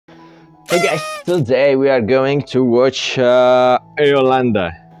Hey guys, today we are going to watch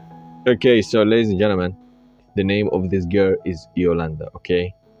Iolanda. Okay, so ladies and gentlemen, the name of this girl is Iolanda.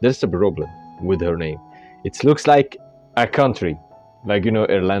 Okay, there's a problem with her name. It looks like a country, like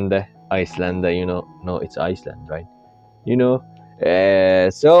Irlanda, Iceland. No, it's Iceland, right? You know.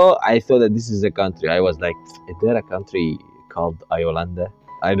 So I thought that this is a country. I was like, is there a country called Iolanda?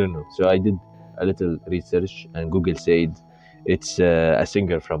 I don't know. So I did a little research, and Google said it's a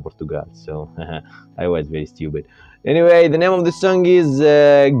singer from Portugal. So I was very stupid. Anyway, the name of the song is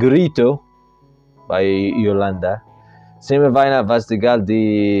Grito by Iolanda. Semifinal Vastigal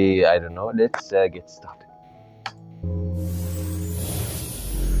di I don't know. Let's get started.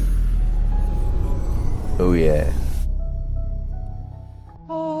 Oh yeah.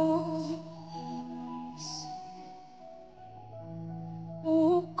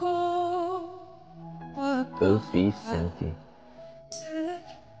 Proficiency.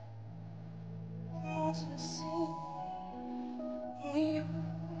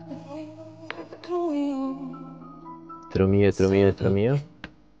 Tromio, tromio, tromio.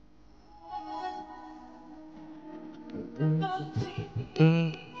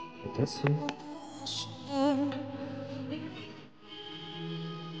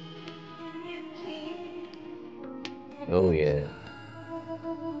 Oh yeah.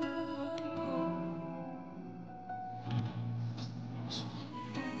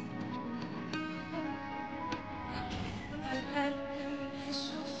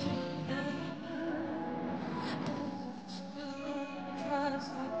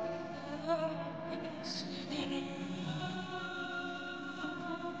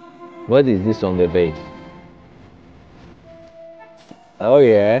 What is this on the bass? Oh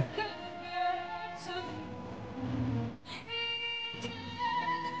yeah.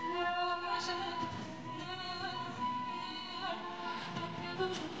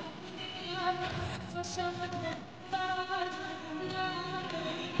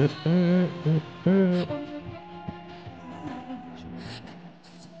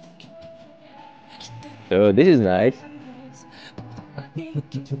 Oh, this is nice.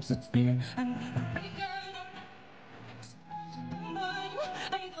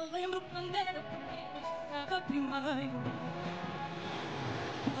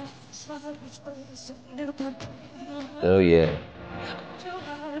 Oh yeah.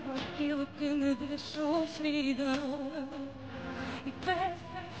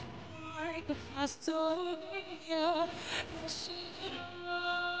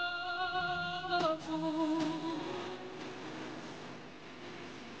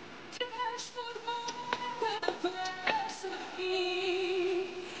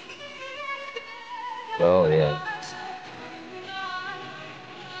 Oh yeah.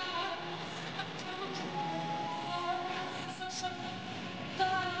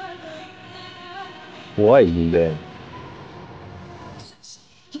 Why is that?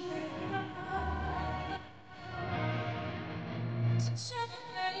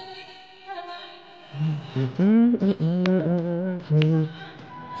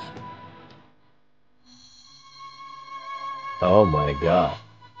 Oh my god.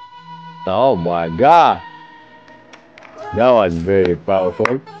 Oh my god. That was very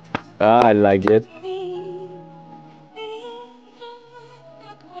powerful. I like it.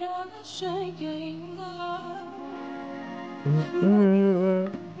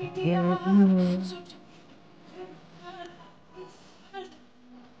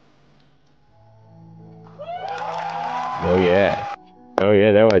 Oh yeah. Oh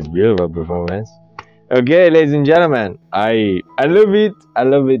yeah, that was beautiful performance. Okay, ladies and gentlemen, I love it. I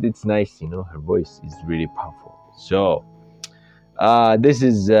love it. It's nice, her voice is really powerful. So, this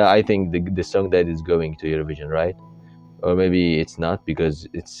is I think the song that is going to Eurovision, right? Or maybe it's not because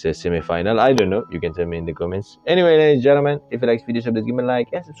it's a semi-final. I don't know. You can tell me in the comments. Anyway, ladies and gentlemen, if you like this video, so please give me a like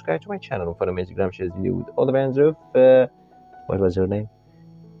and subscribe to my channel. And follow me on Instagram, share this video with all the fans of what was her name?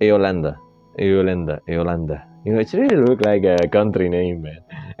 Iolanda. Iolanda. Iolanda. It's really look like a country name, man.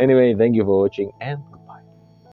 Anyway, thank you for watching and